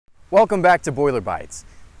Welcome back to Boiler Bytes.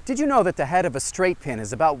 Did you know that the head of a straight pin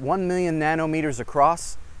is about 1 million nanometers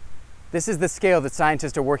across? This is the scale that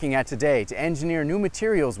scientists are working at today to engineer new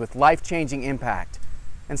materials with life-changing impact,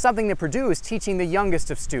 and something that Purdue is teaching the youngest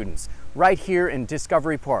of students right here in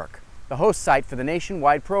Discovery Park, the host site for the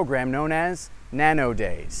nationwide program known as Nano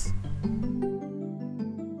Days.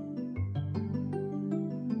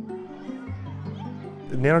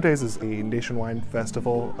 Nano Days is a nationwide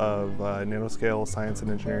festival of nanoscale science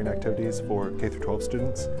and engineering activities for K-12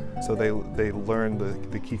 students. So they learn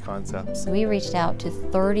the key concepts. We reached out to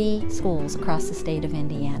 30 schools across the state of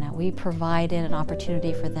Indiana. We provided an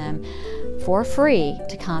opportunity for them for free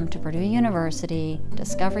to come to Purdue University,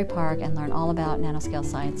 Discovery Park, and learn all about nanoscale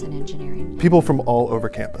science and engineering. People from all over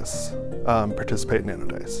campus participate in Nano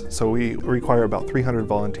Days. So we require about 300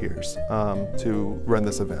 volunteers to run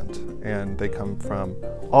this event, and they come from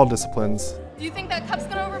all disciplines. Do you think that cup's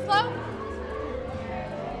gonna overflow?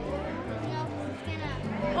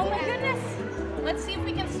 Oh my goodness! Let's see if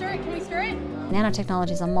we can stir it. Can we stir it?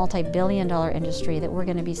 Nanotechnology is a multi-billion-dollar industry that we're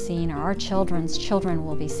going to be seeing, or our children's children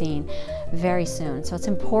will be seeing very soon. So it's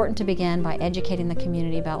important to begin by educating the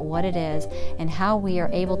community about what it is and how we are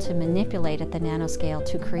able to manipulate at the nanoscale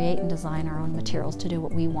to create and design our own materials to do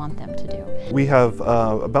what we want them to do. We have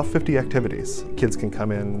about 50 activities. Kids can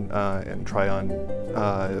come in and try on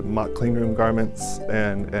mock cleanroom garments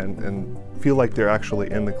and feel like they're actually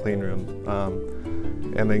in the cleanroom.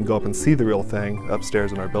 And then go up and see the real thing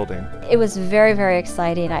upstairs in our building. It was very, very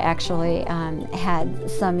exciting. I actually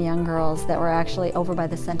had some young girls that were actually over by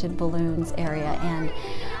the scented balloons area, and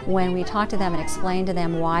when we talked to them and explained to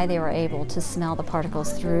them why they were able to smell the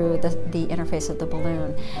particles through the interface of the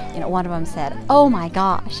balloon, one of them said, "Oh my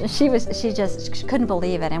gosh!" She just couldn't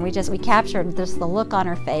believe it, and we captured just the look on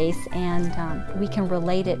her face, and we can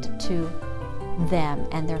relate it to them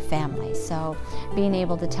and their families. So being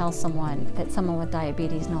able to tell someone that someone with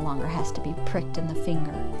diabetes no longer has to be pricked in the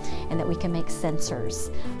finger, and that we can make sensors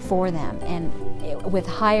for them and with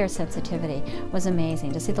higher sensitivity was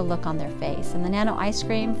amazing to see the look on their face. And the nano ice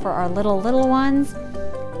cream for our little ones,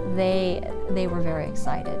 they were very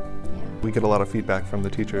excited. Yeah. We get a lot of feedback from the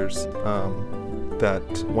teachers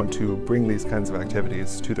that want to bring these kinds of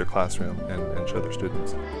activities to their classroom and show their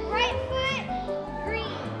students.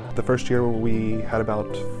 The first year we had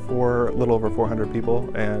about a little over 400 people,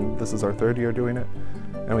 and this is our third year doing it,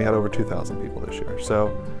 and we had over 2,000 people this year.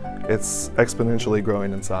 So it's exponentially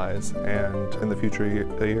growing in size, and in the future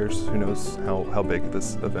years, who knows how big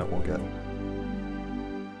this event will get.